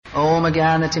Om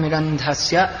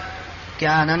Jnanatimidandhasya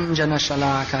Jnananjana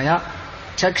Shalakaya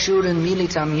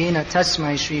Chakshuranmilitam Yena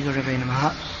Tasmai Shri Gurave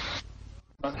Namaha.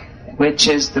 Which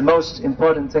is the most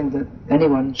important thing that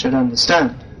anyone should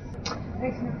understand.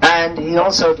 And he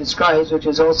also describes, which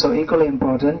is also equally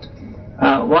important,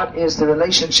 what is the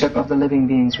relationship of the living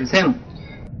beings with him.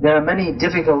 There are many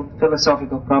difficult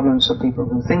philosophical problems for people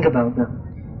who think about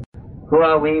them. Who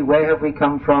are we? Where have we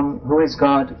come from? Who is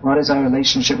God? What is our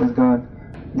relationship with God?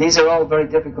 These are all very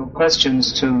difficult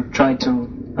questions to try to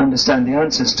understand the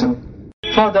answers to,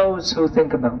 for those who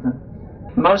think about them.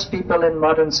 Most people in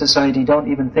modern society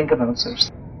don't even think about such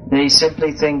things. They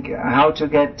simply think how to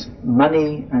get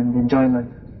money and enjoy life.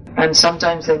 And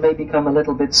sometimes they may become a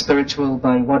little bit spiritual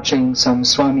by watching some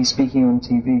Swami speaking on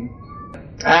TV.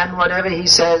 And whatever he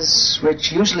says,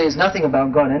 which usually is nothing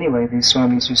about God anyway, these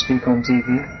Swamis who speak on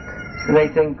TV, they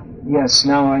think, yes,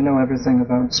 now I know everything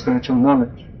about spiritual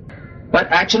knowledge. But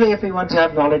actually, if we want to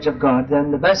have knowledge of God,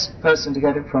 then the best person to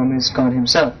get it from is God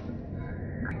himself.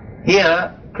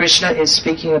 Here, Krishna is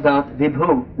speaking about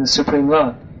Vibhu, the Supreme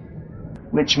Lord,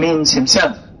 which means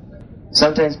himself.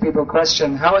 Sometimes people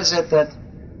question, how is it that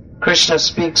Krishna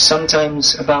speaks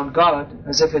sometimes about God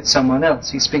as if it's someone else?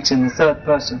 He speaks in the third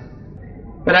person.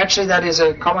 But actually that is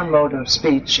a common mode of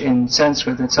speech in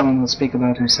Sanskrit, that someone will speak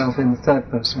about himself in the third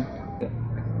person.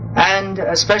 And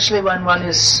especially when one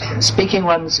is speaking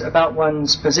about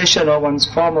one's position or one's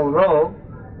formal role,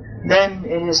 then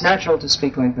it is natural to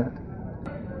speak like that.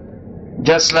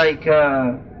 Just like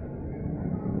I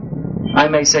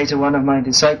may say to one of my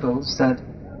disciples that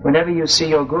whenever you see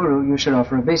your guru, you should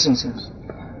offer obeisances.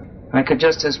 I could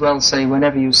just as well say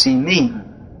whenever you see me.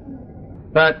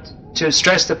 But to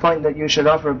stress the point that you should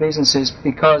offer obeisances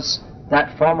because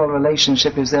that formal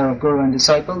relationship is there of guru and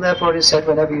disciple, therefore it is said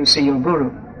whenever you see your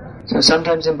guru. So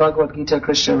sometimes in Bhagavad Gita,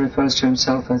 Krishna refers to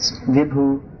himself as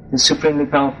Vibhu, the supremely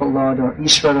powerful Lord, or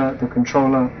Ishvara, the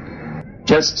controller,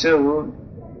 just to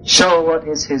show what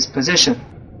is his position.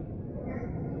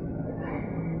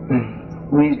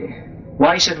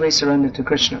 Why should we surrender to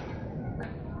Krishna?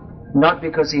 Not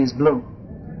because he is blue,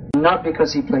 not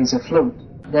because he plays a flute.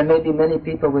 There may be many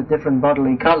people with different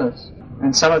bodily colors,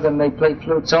 and some of them may play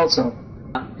flutes also.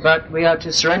 But we are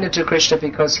to surrender to Krishna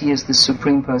because he is the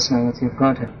Supreme Personality of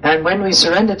Godhead. And when we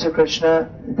surrender to Krishna,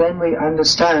 then we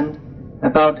understand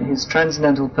about his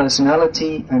transcendental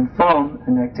personality and form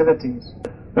and activities.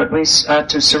 But we are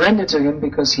to surrender to him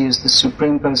because he is the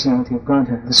Supreme Personality of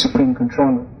Godhead, the Supreme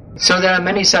Controller. So there are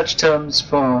many such terms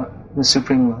for the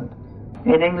Supreme Lord.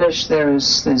 In English there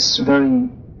is this very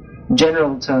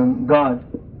general term, God.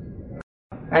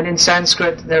 And in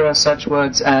Sanskrit there are such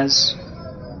words as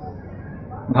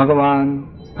Bhagavan,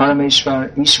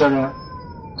 Parameshwar, Ishvara,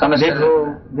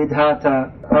 Vibhu,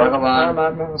 Vidhata,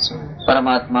 Paramatma,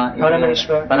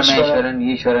 Parameshwaran,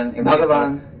 Ishwaran,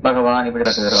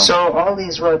 Bhagavan. So all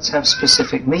these words have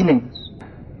specific meanings.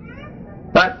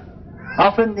 But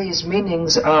often these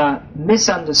meanings are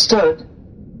misunderstood.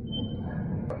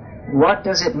 What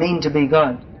does it mean to be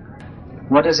God?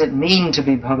 What does it mean to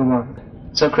be Bhagavan?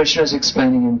 So Krishna is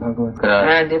explaining in Bhagavad Gita.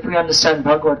 And if we understand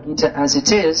Bhagavad Gita as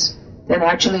it is, then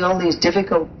actually all these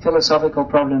difficult philosophical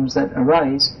problems that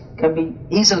arise can be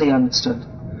easily understood.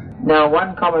 Now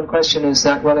one common question is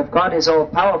that, well, if God is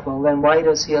all-powerful, then why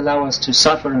does he allow us to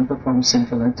suffer and perform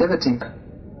sinful activity?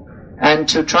 And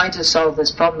to try to solve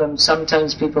this problem,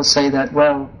 sometimes people say that,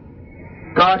 well,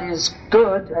 God is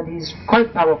good and he's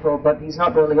quite powerful, but he's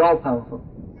not really all-powerful.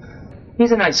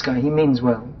 He's a nice guy, he means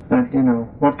well, but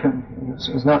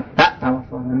he's not that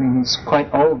powerful. I mean, he's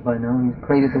quite old by now, he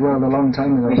created the world a long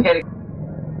time ago.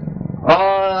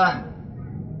 Or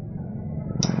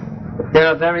there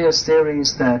are various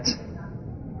theories that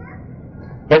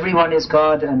everyone is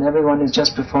God and everyone is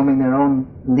just performing their own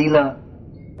Leela.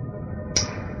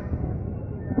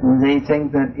 They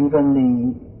think that even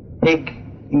the pig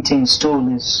eating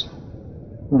stool is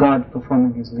God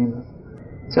performing his Leela.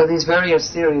 So these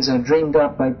various theories are dreamed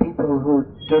up by people who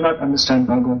do not understand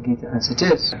Bhagavad Gita as it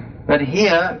is. But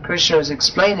here, Krishna is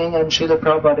explaining, and Srila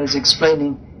Prabhupada is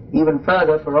explaining even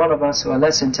further for all of us who are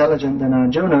less intelligent than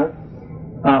Arjuna,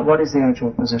 what is the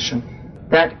actual position.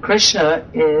 That Krishna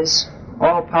is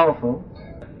all-powerful,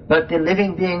 but the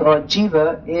living being or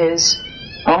jiva is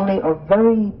only a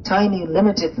very tiny,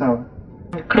 limited power.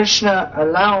 Krishna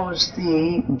allows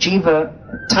the jiva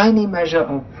a tiny measure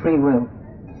of free will.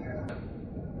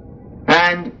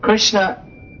 And Krishna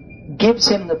gives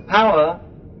him the power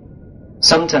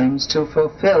sometimes to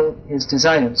fulfill his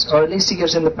desires, or at least he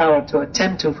gives him the power to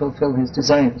attempt to fulfill his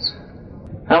desires.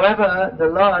 However, the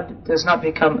Lord does not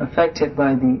become affected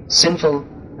by the sinful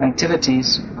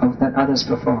activities that others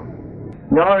perform.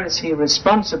 nor is he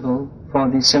responsible for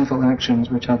the sinful actions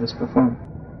which others perform.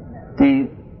 The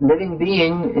living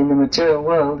being in the material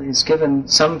world is given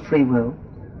some free will,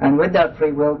 and with that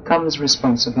free will comes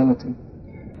responsibility.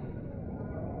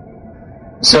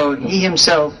 So he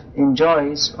himself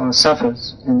enjoys or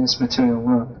suffers in this material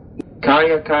world.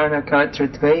 Karya karana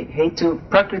kartritve hetu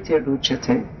prakritir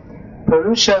uchate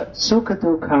parusha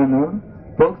sukadukhanam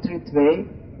bhoktritve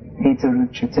hetu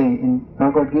uchate. In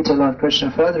Bhagavad Gita, Lord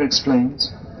Krishna further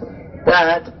explains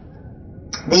that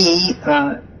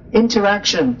the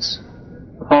interactions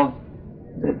of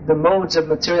the modes of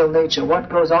material nature, what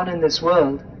goes on in this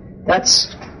world,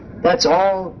 that's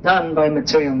all done by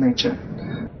material nature.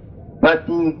 But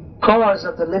the cause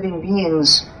of the living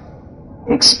beings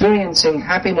experiencing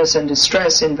happiness and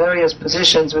distress in various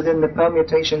positions within the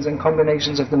permutations and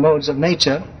combinations of the modes of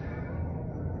nature,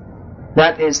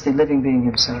 that is the living being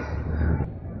himself.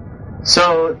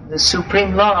 So the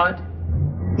Supreme Lord,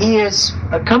 he is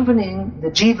accompanying the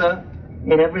jiva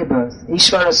in every birth.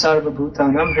 Ishvara sarva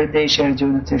bhutanam hridesha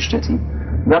arjuna tishtati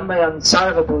rambayan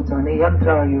sarva bhutani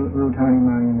yantrayu rudhani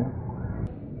mayana.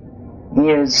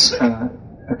 He is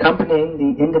accompanying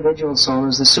the individual soul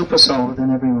as the super soul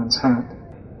within everyone's heart.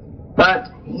 But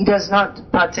he does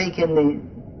not partake in the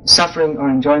suffering or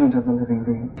enjoyment of the living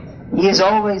being. He is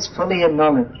always fully in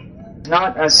knowledge.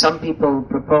 Not as some people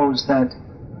propose that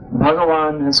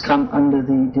Bhagavan has come under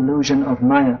the delusion of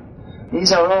Maya.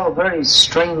 These are all very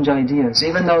strange ideas,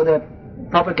 even though they're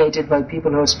propagated by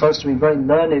people who are supposed to be very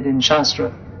learned in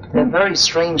Shastra. They're very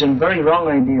strange and very wrong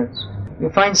ideas. We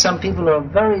find some people who are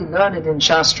very learned in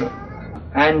Shastra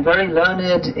and very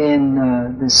learned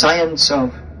in the science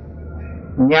of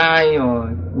Nyaya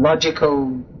or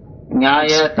logical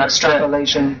Nyaya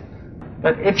extrapolation.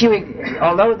 But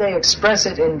although they express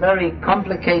it in very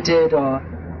complicated or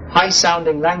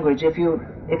high-sounding language, if you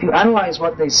analyze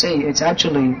what they say, it's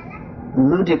actually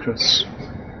ludicrous.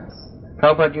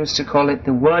 Prabhupada used to call it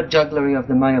the word jugglery of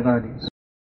the Mayavadis.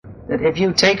 That if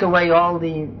you take away all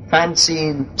the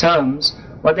fancy terms,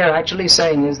 what they're actually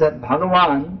saying is that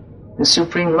Bhagavan, the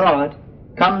Supreme Lord,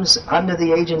 comes under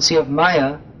the agency of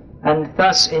Maya and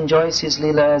thus enjoys his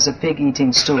lila as a pig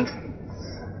eating stool.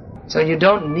 So you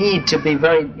don't need to be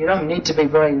very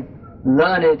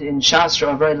learned in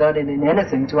Shastra or very learned in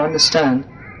anything to understand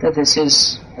that this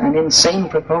is an insane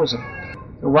proposal.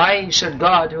 Why should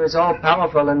God, who is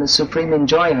all-powerful and the supreme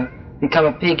enjoyer, become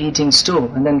a pig-eating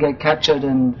stool and then get captured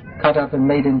and cut up and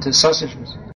made into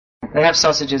sausages? They have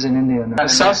sausages in India now. A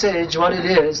sausage, what it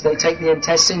is, they take the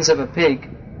intestines of a pig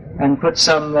and put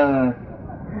some,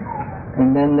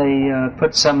 and then they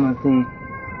put some of the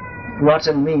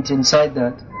rotten meat inside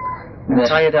that and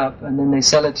tie it up, and then they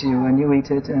sell it to you and you eat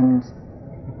it and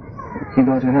you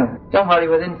go to hell. Don't worry,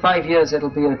 within 5 years it'll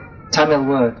be a Tamil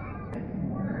word.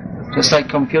 Just like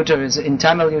computer is, in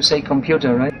Tamil you say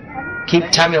computer, right?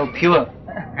 Keep Tamil pure.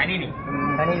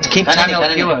 Keep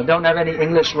Tamil pure, don't have any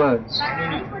English words.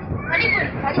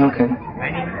 Okay.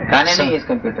 Kanani is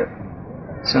computer.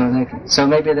 So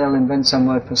maybe they'll invent some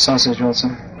word for sausage also.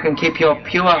 You can keep your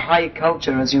pure high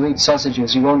culture as you eat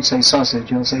sausages. You won't say sausage,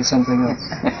 you'll say something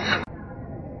else.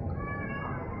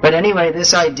 But anyway,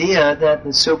 this idea that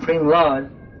the Supreme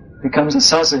Lord becomes a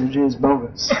sausage is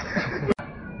bogus.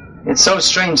 It's so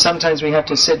strange, sometimes we have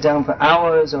to sit down for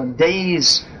hours or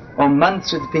days or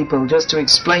months with people just to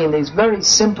explain these very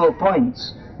simple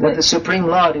points, that the Supreme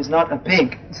Lord is not a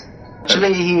pig.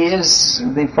 Actually, he is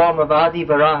the form of Adi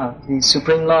Varaha, the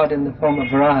Supreme Lord in the form of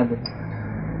Varaha.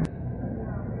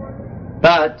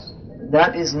 But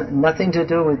that is nothing to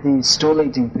do with the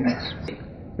stool-eating pigs.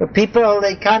 The people,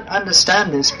 they can't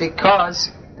understand this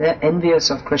because they're envious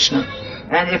of Krishna.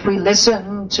 And if we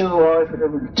listen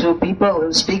to people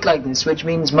who speak like this, which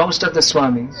means most of the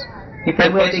Swamis, they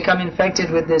will become infected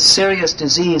with this serious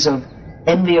disease of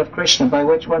envy of Krishna, by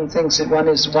which one thinks that one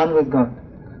is one with God.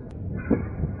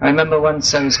 I remember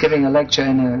once I was giving a lecture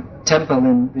in a temple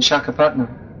in Visakhapatnam.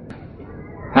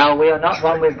 How we are not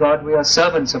one with God, we are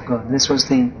servants of God. This was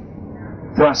the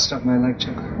thrust of my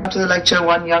lecture. After the lecture,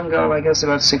 one young girl, I guess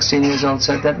about 16 years old,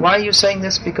 said that, why are you saying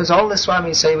this? Because all the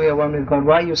Swamis say we are one with God.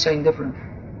 Why are you saying different?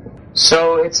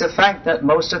 So it's a fact that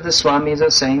most of the Swamis are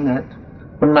saying that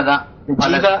the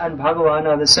Jiva and Bhagavan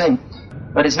are the same.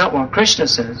 But it's not what Krishna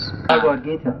says, Bhagavad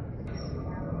Gita.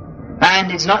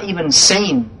 And it's not even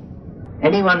sane.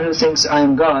 Anyone who thinks I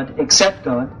am God, except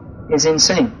God, is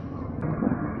insane.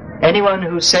 Anyone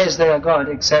who says they are God,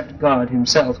 except God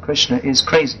himself, Krishna, is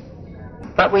crazy.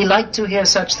 But we like to hear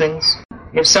such things.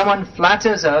 If someone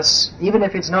flatters us, even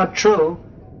if it's not true,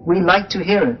 we like to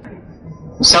hear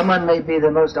it. Someone may be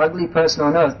the most ugly person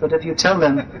on earth, but if you tell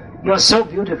them, you're so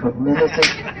beautiful, then they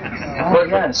think, Well,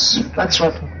 yes, that's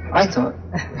what I thought.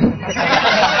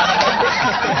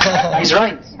 He's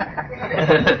right.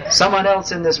 Someone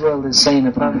else in this world is sane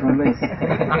apart from me.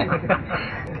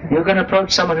 You can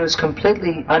approach someone who's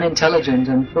completely unintelligent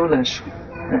and foolish,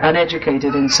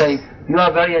 uneducated, and say, "You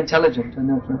are very intelligent." And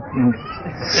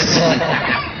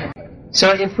so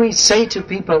if we say to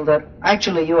people that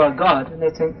actually you are God, and they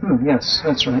think, yes,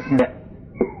 that's right. Yeah.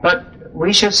 But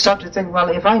we should stop to think, well,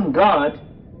 if I'm God,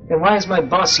 then why is my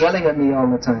boss yelling at me all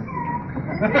the time?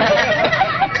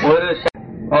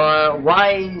 Or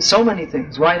why so many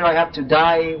things? Why do I have to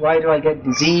die? Why do I get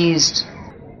diseased?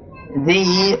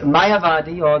 The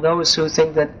Mayavadi, or those who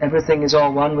think that everything is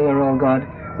all one, we are all God,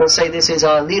 will say this is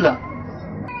our Leela.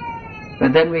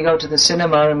 But then we go to the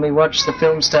cinema and we watch the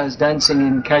film stars dancing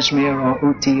in Kashmir or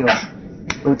Uti, or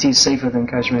Uti is safer than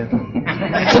Kashmir. The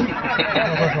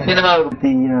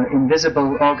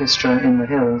invisible orchestra in the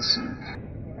hills.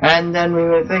 And then we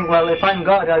will think, well, if I'm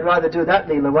God, I'd rather do that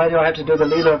Leela. Why do I have to do the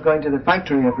Leela of going to the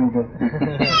factory every day?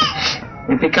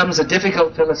 It becomes a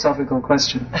difficult philosophical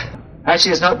question.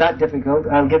 Actually, it's not that difficult.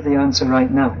 I'll give the answer right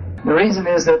now. The reason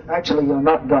is that actually you're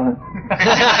not God.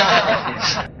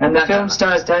 And the film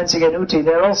stars dancing in Uti,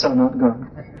 they're also not God.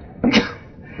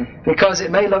 Because it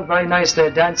may look very nice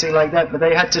they're dancing like that, but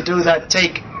they had to do that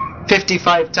take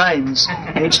 55 times.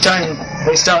 Each time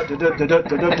they start to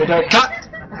cut!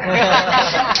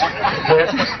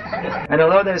 And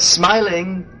although they're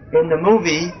smiling in the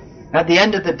movie, at the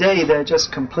end of the day they're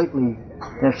just completely,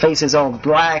 their face is all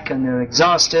black and they're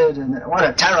exhausted and what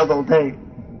a terrible day.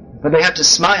 But they have to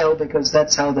smile because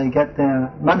that's how they get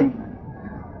their money.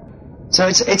 So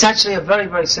it's actually a very,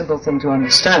 very simple thing to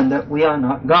understand that we are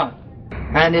not God.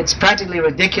 And it's practically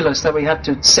ridiculous that we have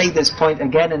to say this point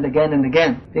again and again and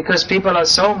again, because people are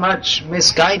so much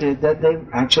misguided that they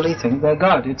actually think they're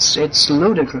God. It's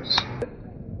ludicrous.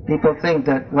 People think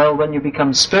that, well, when you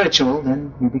become spiritual,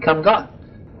 then you become God.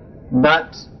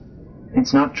 But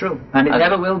it's not true, and it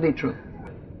never will be true.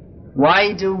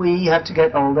 Why do we have to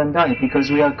get old and die? Because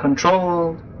we are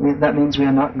controlled. That means we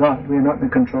are not God. We are not the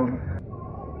controller.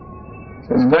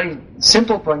 So it's a very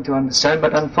simple point to understand,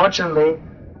 but unfortunately,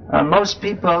 most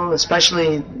people,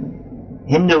 especially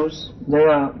Hindus, they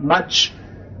are much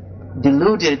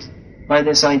deluded by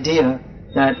this idea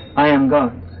that I am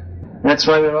God. That's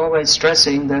why we're always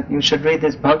stressing that you should read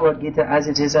this Bhagavad Gita as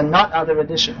it is and not other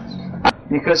editions.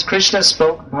 Because Krishna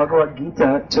spoke Bhagavad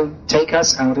Gita to take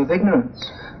us out of ignorance.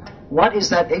 What is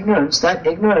that ignorance? That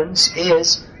ignorance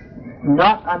is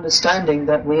not understanding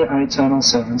that we are eternal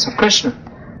servants of Krishna.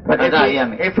 But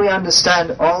if we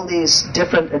understand all these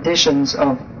different editions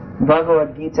of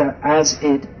Bhagavad Gita as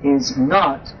it is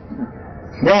not,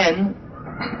 then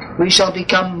we shall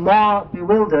become more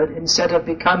bewildered instead of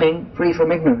becoming free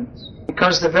from ignorance.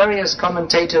 Because the various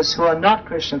commentators who are not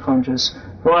Krishna conscious,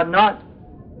 who are not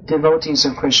devotees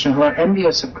of Krishna, who are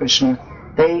envious of Krishna,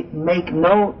 they make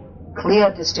no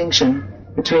clear distinction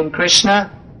between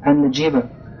Krishna and the Jiva.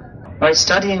 By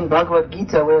studying Bhagavad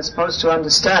Gita, we are supposed to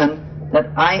understand that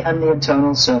I am the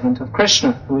eternal servant of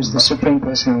Krishna, who is the Supreme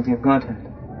Personality of Godhead.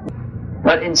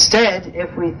 But instead,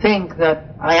 if we think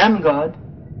that I am God,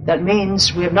 that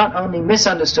means we have not only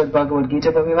misunderstood Bhagavad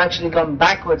Gita, but we've actually gone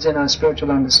backwards in our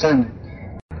spiritual understanding.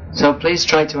 So please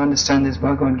try to understand this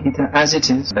Bhagavad Gita as it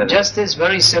is. Just this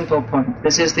very simple point.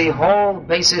 This is the whole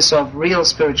basis of real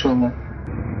spiritual life.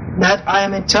 That I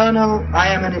am eternal, I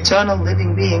am an eternal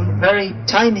living being, very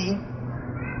tiny.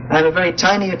 I am a very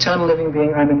tiny eternal living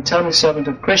being. I am an eternal servant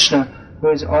of Krishna, who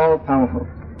is all-powerful.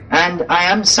 And I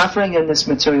am suffering in this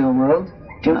material world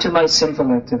due to my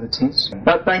sinful activities.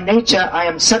 But by nature, I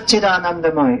am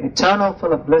Satchidanandamaya, eternal,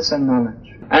 full of bliss and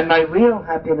knowledge. And my real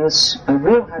happiness, my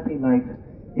real happy life,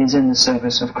 is in the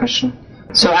service of Krishna.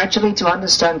 So actually, to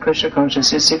understand Krishna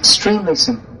consciousness is extremely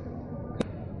simple.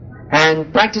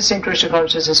 And practicing Krishna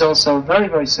consciousness is also very,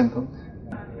 very simple.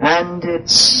 And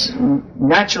it's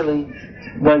naturally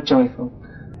very joyful.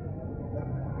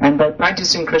 And by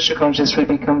practicing Krishna consciousness, we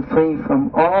become free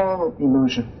from all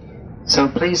illusion. So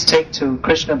please take to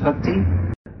Krishna Bhakti,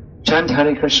 chant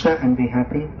Hare Krishna and be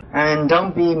happy. And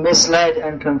don't be misled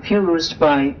and confused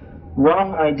by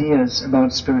wrong ideas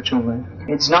about spiritual life.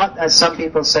 It's not, as some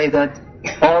people say, that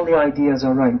all the ideas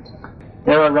are right.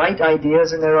 There are right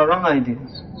ideas and there are wrong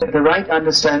ideas. The right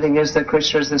understanding is that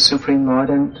Krishna is the Supreme Lord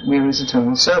and we are His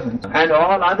eternal servant. And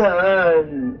all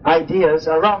other ideas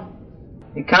are wrong.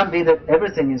 It can't be that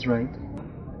everything is right.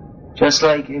 Just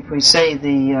like if we say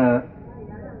the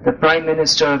Prime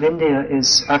Minister of India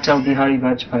is Atal Bihari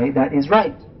Vajpayee, that is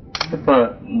right. இப்போ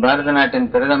பாரத நாட்டின்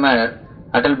பிரதமர்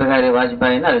அடல் பிகாரி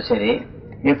வாஜ்பாயின்னு அது சரி.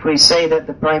 If we say that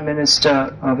the Prime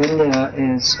Minister of India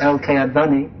is L.K.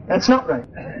 Advani, that's not right.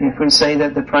 If we say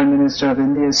that the Prime Minister of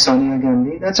India is Sonia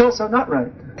Gandhi, that's also not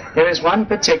right. There is one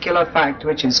particular fact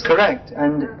which is correct,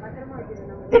 and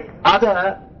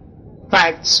other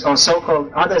facts, or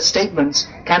so-called other statements,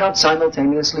 cannot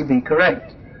simultaneously be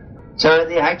correct. So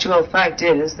the actual fact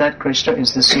is that Krishna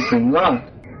is the Supreme Lord.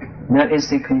 That is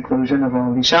the conclusion of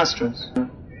all the Shastras.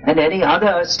 And any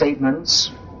other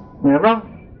statements, they're wrong.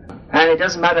 And it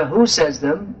doesn't matter who says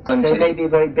them, they may be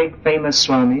very big, famous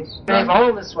Swamis. If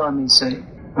all the Swamis say,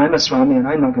 I'm a Swami and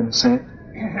I'm not going to say it,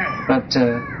 but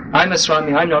I'm a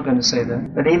Swami, I'm not going to say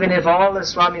that. But even if all the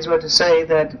Swamis were to say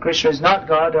that Krishna is not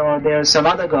God or there is some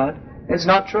other God, it's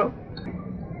not true.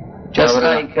 Just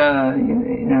like,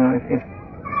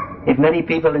 if many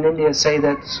people in India say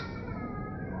that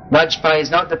Vajpayee is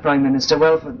not the Prime Minister,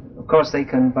 well, of course they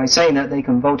can, by saying that, they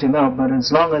can vote him out, but as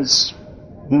long as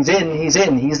he's in,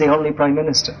 he's the only Prime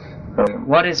Minister.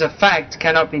 What is a fact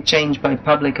cannot be changed by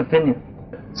public opinion.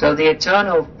 So the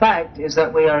eternal fact is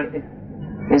that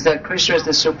that Krishna is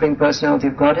the Supreme Personality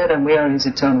of Godhead and we are His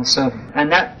eternal servant.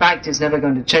 And that fact is never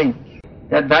going to change.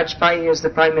 That Vajpayee is the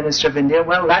Prime Minister of India,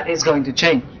 well, that is going to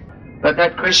change. But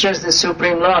that Krishna is the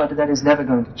Supreme Lord, that is never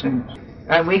going to change.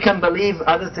 And we can believe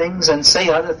other things and say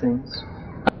other things.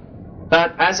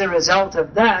 But as a result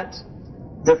of that,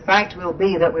 the fact will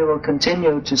be that we will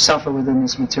continue to suffer within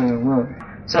this material world.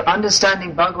 So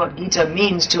understanding Bhagavad Gita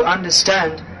means to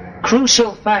understand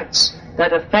crucial facts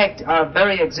that affect our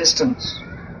very existence.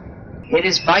 It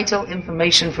is vital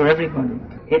information for everybody.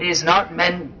 It is not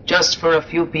meant just for a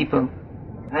few people.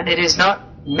 And it is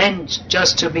not meant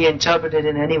just to be interpreted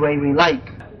in any way we like.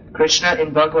 Krishna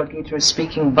in Bhagavad Gita is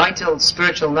speaking vital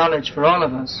spiritual knowledge for all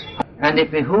of us. And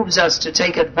it behooves us to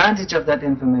take advantage of that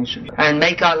information and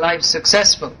make our lives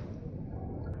successful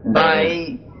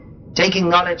by taking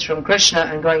knowledge from Krishna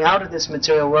and going out of this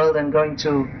material world and going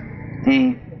to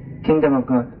the kingdom of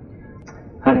God.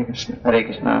 Hare Krishna. Hare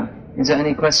Krishna. Is there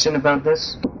any question about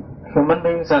this? Human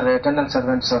beings are eternal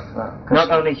servants of Krishna.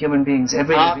 Not only human beings,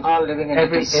 all living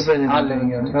entities. All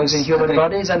living entities. Those in human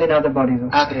bodies and in other bodies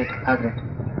also. Agreed.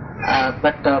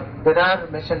 But there are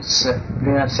missions,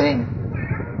 they are saying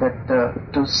that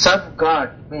to serve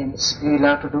God means we will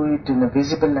have to do it in a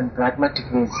visible and pragmatic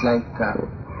ways, like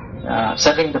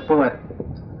serving the poor.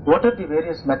 What are the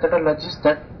various methodologies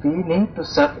that we need to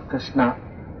serve Krishna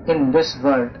in this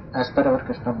world as per our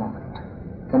Krishna moment?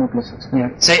 Can you please explain?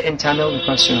 Yeah. Say in Tamil the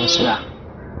question also. Yeah.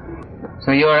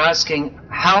 So you are asking,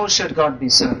 how should God be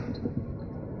served?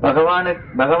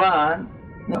 Bhagavan.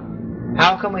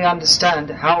 How can we understand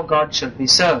how God should be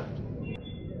served?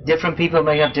 Different people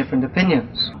may have different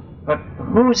opinions. But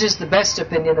whose is the best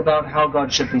opinion about how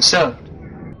God should be served?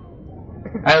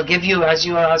 I'll give you, as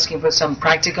you are asking for some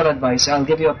practical advice, I'll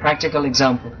give you a practical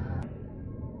example.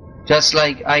 Just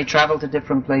like I travel to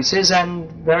different places and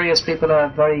various people are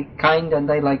very kind and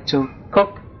they like to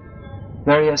cook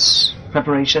various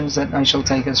preparations that I shall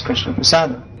take as Krishna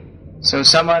Prasada. So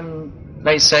someone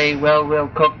may say, well, we'll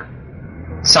cook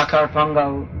Sakar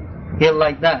Pongal, he'll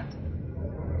like that.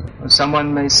 Or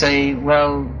someone may say,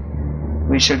 well,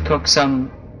 we should cook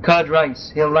some curd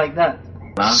rice, he'll like that.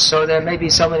 So there may be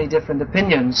so many different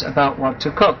opinions about what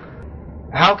to cook.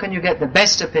 How can you get the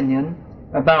best opinion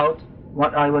about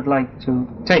what I would like to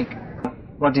take?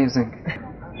 What do you think?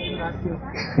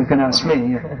 You can ask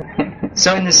me, yeah.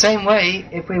 So in the same way,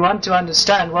 if we want to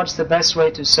understand what's the best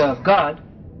way to serve God,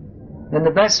 then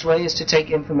the best way is to take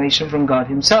information from God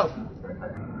Himself.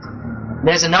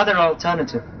 There's another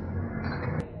alternative.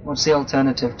 What's the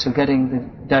alternative to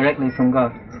getting directly from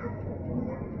God?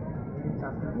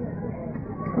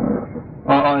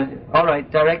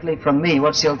 Alright, directly from me,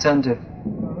 what's the alternative?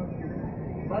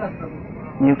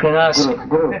 You can ask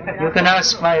Guru. You can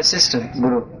ask my assistant.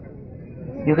 Guru.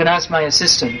 You can ask my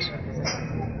assistant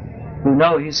who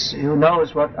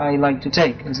knows what I like to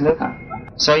take, isn't it?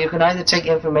 So you can either take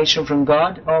information from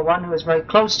God or one who is very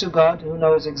close to God who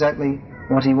knows exactly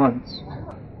what he wants.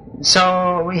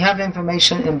 So we have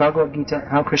information in Bhagavad Gita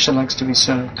how Krishna likes to be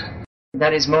served.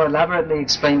 That is more elaborately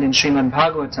explained in Srimad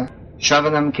Bhagavatam.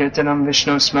 Shravanam Kirtanam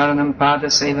Vishnu Smaranam Pada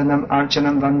Sevanam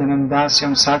Archanam Vandanam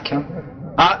Dasyam Sakyam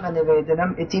Atma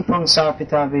Nivedanam Iti Pungsa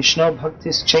Pita Vishnu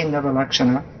Bhaktis Chaindava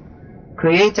Lakshana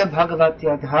Kriyeta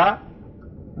Bhagavatyadha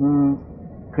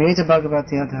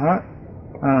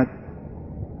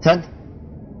Tad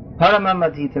Paramam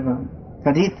Adhitavam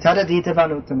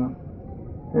Tadadhitavan Uttamam.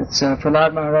 It's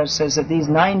Prahlad Maharaj says that these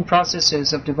 9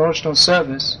 processes of devotional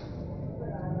service,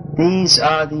 these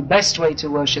are the best way to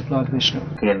worship Lord Vishnu.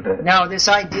 Now this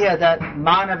idea that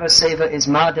Manava Seva is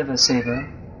Madhava Seva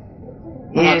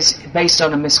is based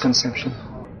on a misconception.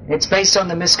 It's based on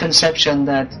the misconception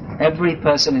that every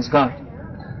person is God.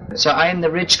 So I am the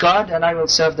rich God and I will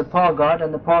serve the poor God,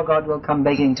 and the poor God will come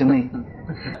begging to me.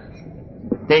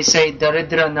 They say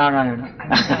Daridra Narayana.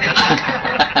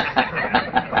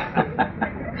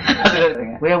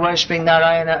 We are worshipping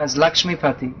Narayana as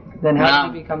Lakshmipati. Then how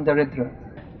do we become Daridra?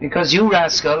 Because you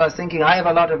rascal are thinking, I have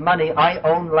a lot of money, I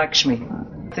own Lakshmi.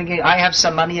 Thinking, I have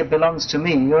some money, it belongs to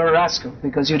me. You're a rascal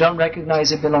because you don't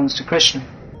recognize it belongs to Krishna.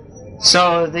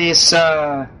 So this, they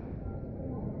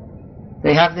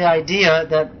have the idea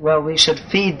that, well, we should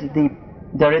feed the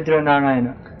Daridra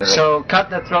Narayana. So cut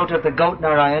the throat of the goat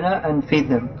Narayana and feed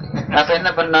them.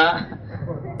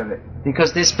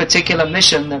 Because this particular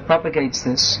mission that propagates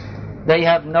this, they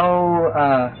have no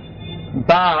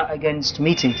bar against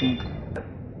meat eating.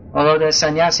 Although the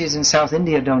sannyasis in South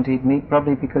India don't eat meat,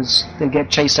 probably because they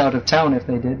get chased out of town if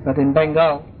they did. But in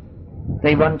Bengal,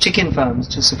 they run chicken farms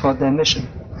to support their mission.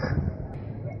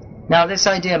 Now this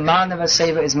idea, Madhava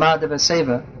Seva is Madhava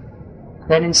Seva,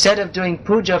 then instead of doing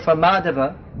puja for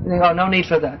Madhava, you think, oh, no need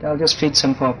for that, I'll just feed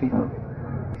some poor people.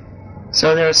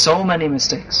 So there are so many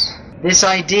mistakes. This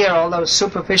idea, although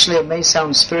superficially it may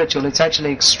sound spiritual, it's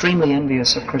actually extremely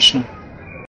envious of Krishna.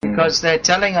 Because they're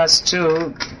telling us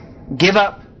to give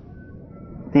up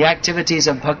the activities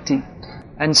of bhakti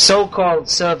and so-called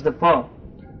serve the poor.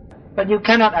 But you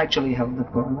cannot actually help the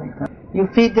poor like that. You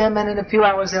feed them and in a few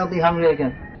hours they'll be hungry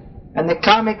again. And the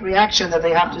karmic reaction that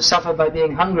they have to suffer by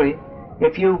being hungry,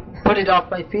 if you put it off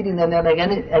by feeding them, then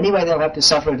again, anyway they'll have to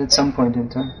suffer it at some point in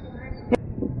time.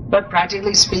 But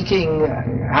practically speaking,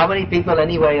 how many people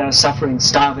anyway are suffering,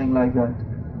 starving like that?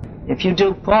 If you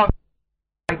do poor,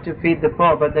 you like to feed the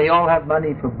poor, but they all have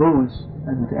money for booze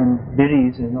and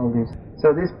biddies and all this.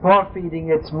 So this poor feeding,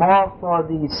 it's more for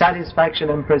the satisfaction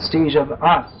and prestige of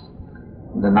us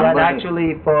than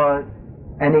actually for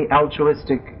any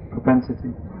altruistic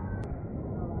propensity.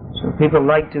 So people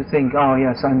like to think, oh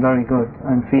yes, I'm very good,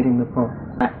 I'm feeding the poor.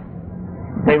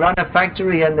 They run a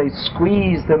factory and they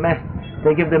squeeze the men.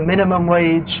 They give them minimum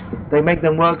wage, they make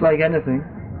them work like anything,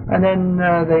 and then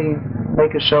they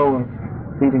make a show of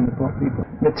feeding the poor people.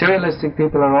 Materialistic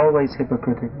people are always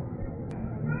hypocritical.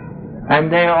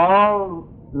 And they're all,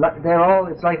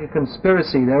 it's like a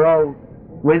conspiracy, they're all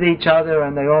with each other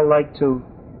and they all like to,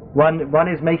 one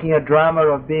is making a drama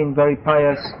of being very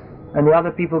pious, and the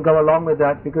other people go along with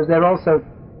that because they're also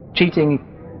cheating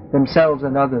themselves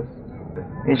and others.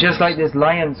 It's just like this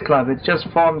Lions Club, it's just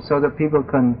formed so that people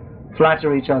can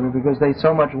flatter each other because they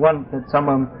so much want that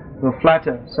someone will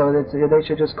flatter. So they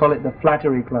should just call it the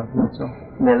Flattery Club, that's all.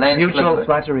 The Mutual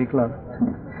Flattery Club.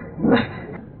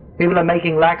 People are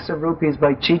making lakhs of rupees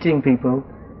by cheating people,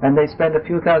 and they spend a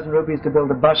few thousand rupees to build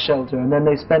a bus shelter, and then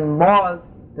they spend more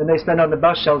than they spend on the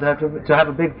bus shelter to have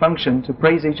a big function to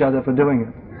praise each other for doing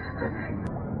it.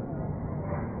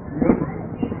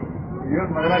 Your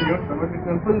Maharaj, your 70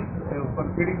 temples for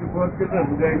feeding the poor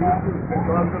children, they used to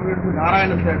call them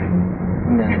Narayana Say.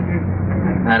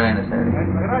 Narayana Say.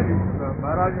 And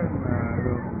Maharaj and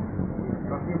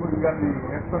talking about you are the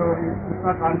expert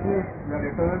Krishna conscious, you are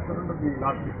eternal servant of the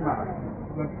Lord Krishna.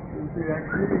 But you see,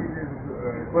 actually,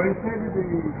 coincide with the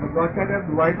Madhvacharya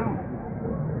Dvaidam.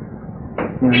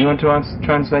 You want to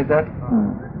translate that?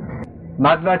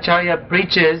 Madhvacharya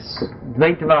preaches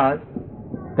Dvaitavad,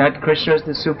 that Krishna is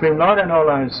the Supreme Lord and all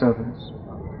are His servants.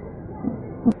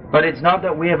 But it's not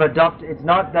that we have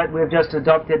just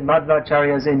adopted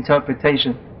Madhvacharya's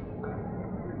interpretation.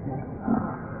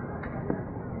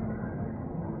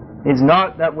 It's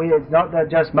not that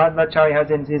just Madhvacharya has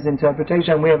his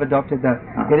interpretation, we have adopted that.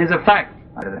 It is a fact.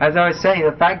 As I was saying,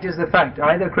 the fact is the fact.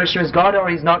 Either Krishna is God or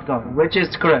He's not God. Which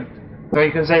is correct? So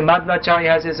you can say Madhvacharya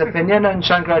has his opinion and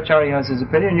Shankaracharya has his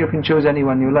opinion, you can choose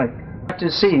anyone you like. You have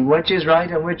to see which is right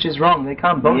and which is wrong. They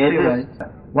can't both be right.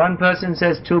 One person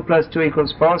says 2 plus 2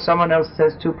 equals 4, someone else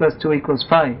says 2 plus 2 equals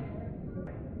 5.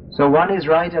 So one is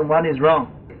right and one is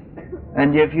wrong.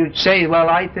 And if you say, well,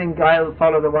 I think I'll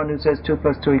follow the one who says 2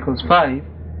 plus 2 equals 5,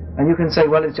 and you can say,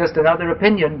 well, it's just another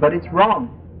opinion, but it's wrong.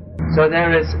 So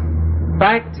there is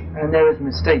fact and there is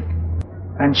mistake.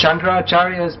 And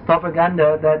Shankaracharya's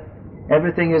propaganda that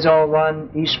everything is all one,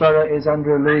 Ishvara is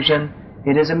under illusion,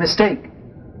 it is a mistake.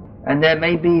 And there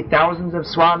may be thousands of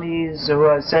Swamis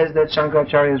who says that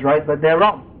Shankaracharya is right, but they're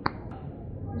wrong.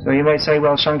 So you may say,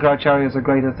 well, Shankaracharya is a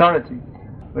great authority.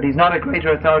 But he's not a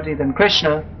greater authority than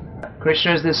Krishna.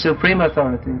 Krishna is the supreme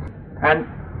authority. And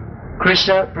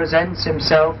Krishna presents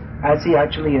himself as he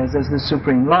actually is, as the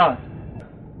Supreme Lord.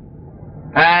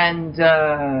 And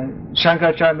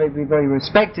Shankaracharya may be very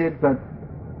respected, but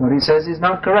what he says is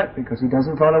not correct because he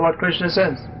doesn't follow what Krishna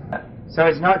says. So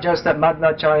it's not just that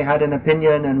Madhvacharya had an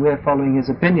opinion and we're following his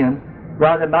opinion.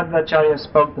 Rather, Madhvacharya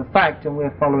spoke the fact and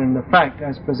we're following the fact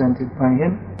as presented by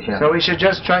him. Yeah. So we should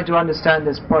just try to understand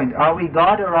this point. Are we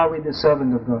God or are we the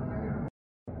servant of God?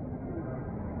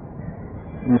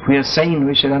 If we are sane,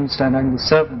 we should understand I'm the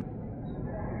servant.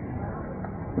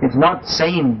 It's not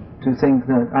sane to think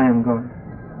that I am God.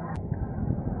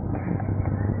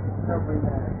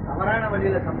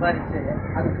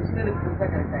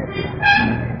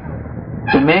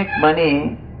 To make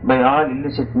money by all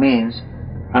illicit means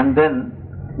and then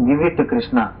give it to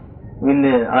Krishna, will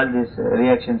all these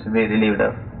reactions be relieved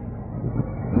of?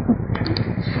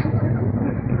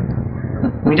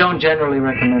 We don't generally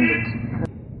recommend it.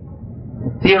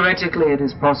 Theoretically it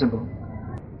is possible.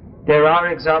 There are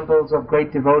examples of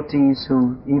great devotees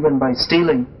who, even by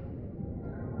stealing,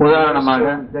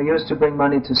 they used to bring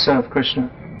money to serve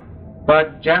Krishna.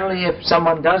 But generally if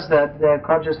someone does that, their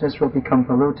consciousness will become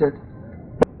polluted.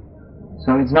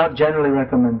 So it's not generally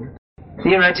recommended.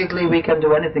 Theoretically we can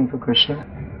do anything for Krishna.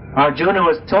 Arjuna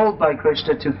was told by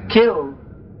Krishna to kill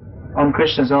on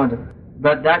Krishna's order.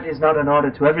 But that is not an order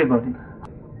to everybody.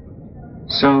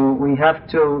 So we have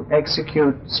to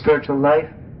execute spiritual life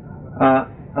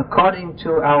according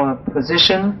to our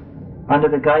position, under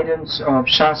the guidance of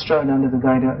Shastra and under the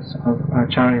guidance of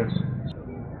Acharyas.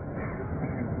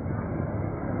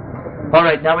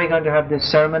 Alright, now we're going to have this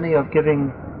ceremony of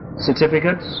giving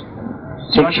certificates.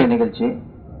 Do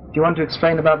you want to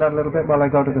explain about that a little bit while I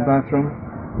go to the bathroom?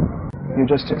 You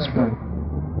just explain.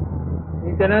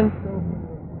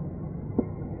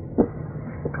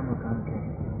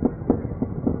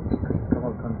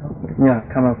 Yeah,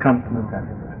 Kamalkant.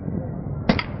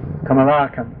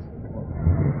 Kamalakant.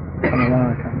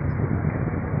 Kamalakant.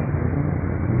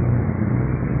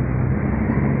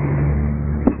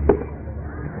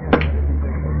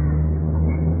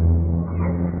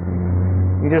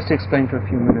 You just explain for a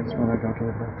few minutes when I go to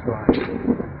the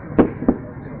bathroom.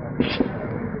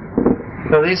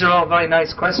 So these are all very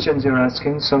nice questions you're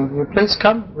asking, so you please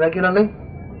come regularly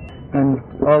and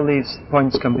all these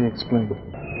points can be explained.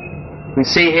 We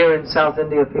see here in South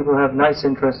India people have nice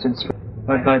interest in spirit,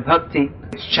 but by bhakti,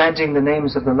 chanting the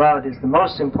names of the Lord is the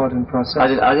most important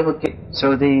process.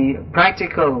 So the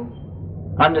practical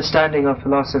understanding of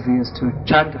philosophy is to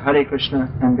chant Hare Krishna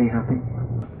and be happy.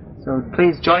 So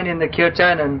please join in the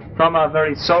kirtan and from our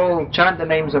very soul chant the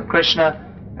names of Krishna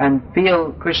and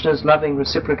feel Krishna's loving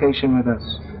reciprocation with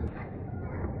us.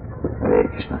 Hare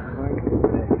Krishna.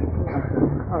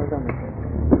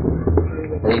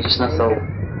 Hare Krishna soul.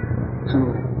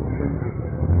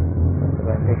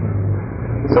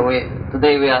 So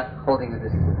today we are holding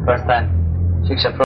this first time Shiksha